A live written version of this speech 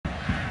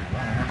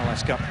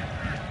Champions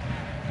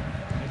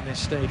Cup in this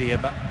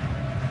stadium.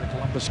 The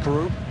Columbus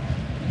Crew.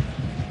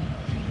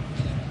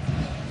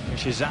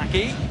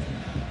 Ishizaki.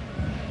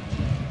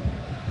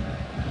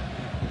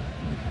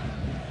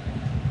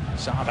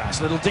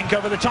 Savas, little dink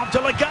over the top to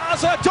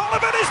DeLaGarza.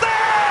 Donovan is there!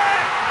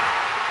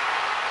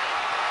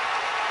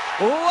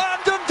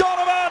 Landon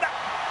Donovan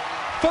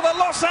for the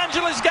Los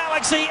Angeles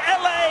Galaxy.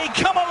 LA,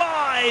 come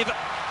alive!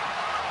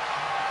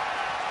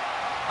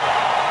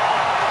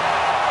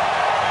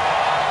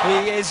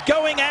 He is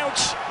going out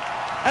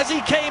as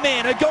he came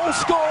in, a goal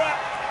scorer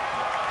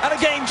and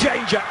a game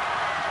changer.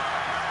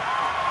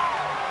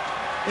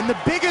 And the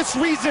biggest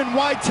reason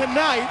why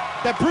tonight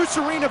that Bruce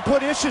Arena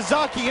put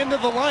Ishizaki into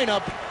the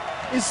lineup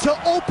is to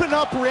open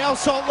up Real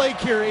Salt Lake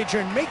here,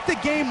 Adrian. Make the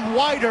game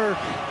wider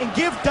and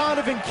give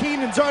Donovan,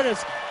 Keane, and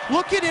Zardes.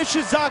 Look at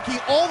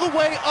Ishizaki all the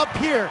way up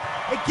here.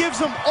 It gives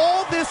him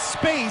all this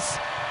space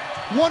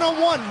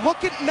one-on-one.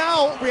 Look at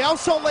now, Real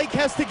Salt Lake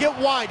has to get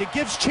wide. It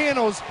gives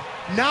channels.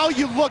 Now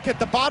you look at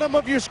the bottom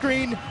of your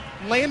screen,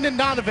 Landon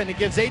Donovan. It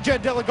gives AJ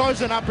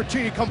DeLaGarza an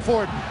opportunity to come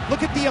forward.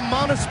 Look at the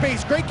amount of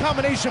space. Great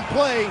combination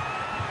play.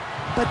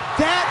 But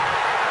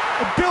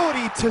that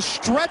ability to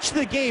stretch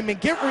the game and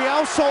get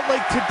Real Salt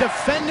Lake to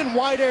defend in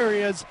wide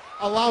areas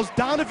allows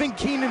Donovan,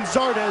 Keane, and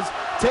Zardes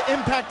to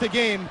impact the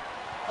game.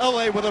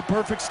 LA with a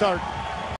perfect start.